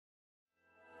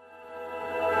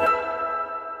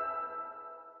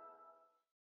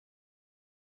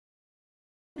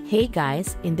Hey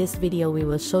guys, in this video we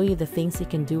will show you the things you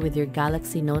can do with your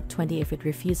Galaxy Note 20 if it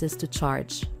refuses to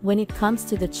charge. When it comes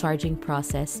to the charging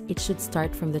process, it should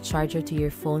start from the charger to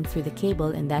your phone through the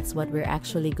cable, and that's what we're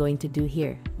actually going to do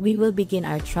here. We will begin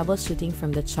our troubleshooting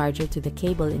from the charger to the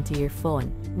cable into your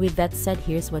phone. With that said,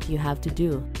 here's what you have to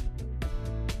do.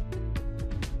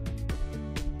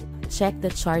 Check the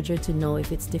charger to know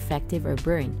if it's defective or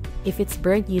burned. If it's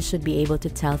burnt, you should be able to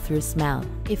tell through smell.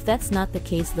 If that's not the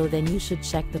case though, then you should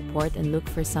check the port and look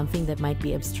for something that might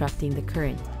be obstructing the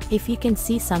current. If you can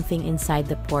see something inside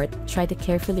the port, try to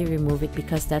carefully remove it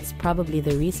because that's probably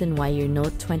the reason why your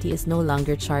Note 20 is no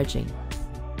longer charging.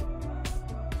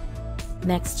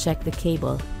 Next, check the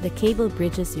cable. The cable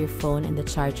bridges your phone and the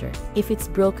charger. If it's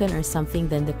broken or something,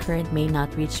 then the current may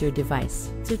not reach your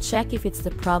device. To check if it's the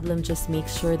problem, just make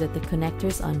sure that the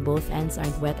connectors on both ends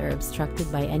aren't wet or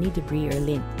obstructed by any debris or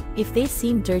lint. If they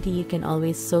seem dirty, you can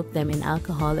always soak them in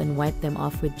alcohol and wipe them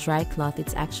off with dry cloth.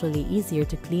 It's actually easier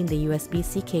to clean the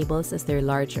USB-C cables as they're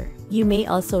larger. You may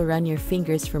also run your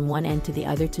fingers from one end to the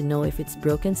other to know if it's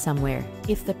broken somewhere.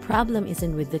 If the problem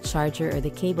isn't with the charger or the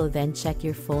cable, then check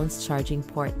your phone's charging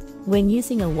port. When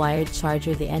using a wired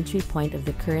charger, the entry point of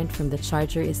the current from the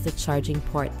charger is the charging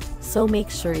port, so make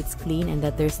sure it's clean and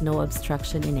that there's no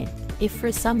obstruction in it. If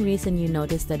for some reason you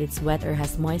notice that it's wet or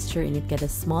has moisture in it, get a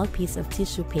small piece of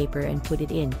tissue paper and put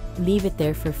it in. Leave it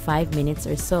there for 5 minutes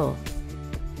or so.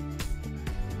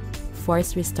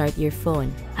 Force restart your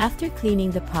phone. After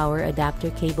cleaning the power adapter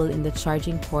cable in the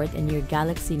charging port and your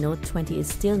Galaxy Note 20 is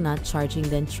still not charging,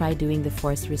 then try doing the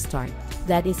force restart.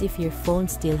 That is if your phone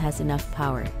still has enough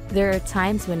power. There are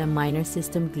times when a minor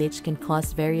system glitch can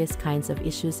cause various kinds of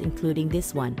issues, including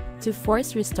this one. To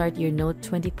force restart your Note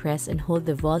 20, press and hold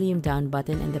the volume down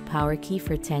button and the power key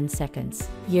for 10 seconds.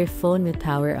 Your phone will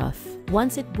power off.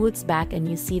 Once it boots back and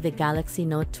you see the Galaxy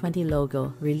Note 20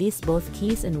 logo, release both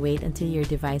keys and wait until your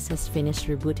device has finished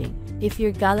rebooting. If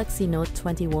your Galaxy Note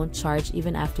 20 won't charge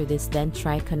even after this, then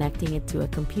try connecting it to a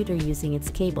computer using its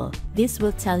cable. This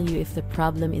will tell you if the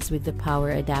problem is with the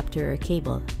power adapter or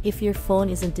cable. If your phone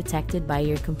isn't detected by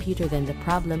your computer, then the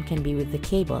problem can be with the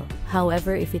cable.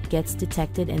 However, if it gets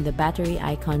detected and the battery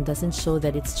icon doesn't show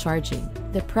that it's charging,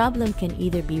 the problem can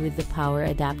either be with the power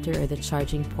adapter or the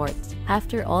charging port.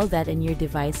 After all that and your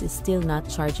device is still not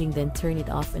charging, then turn it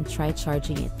off and try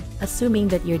charging it. Assuming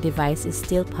that your device is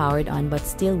still powered on but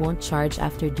still won't charge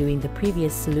after doing the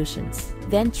previous solutions,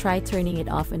 then try turning it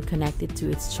off and connect it to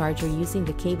its charger using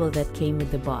the cable that came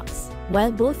with the box.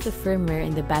 While both the firmware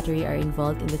and the battery are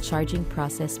involved in the charging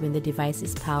process, when the device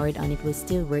is powered on, it will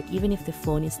still work even if the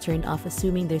phone is turned off,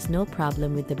 assuming there's no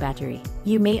problem with the battery.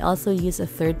 You may also use a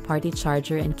third-party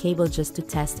charger and cable just to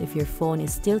test if your phone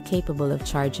is still capable of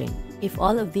charging. If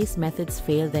all of these methods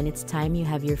fail, then it's time you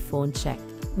have your phone checked.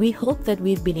 We hope that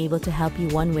we've been able to help you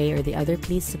one way or the other.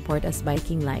 Please support us by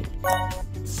clicking like,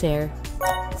 share,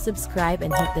 subscribe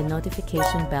and hit the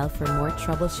notification bell for more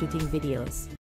troubleshooting videos.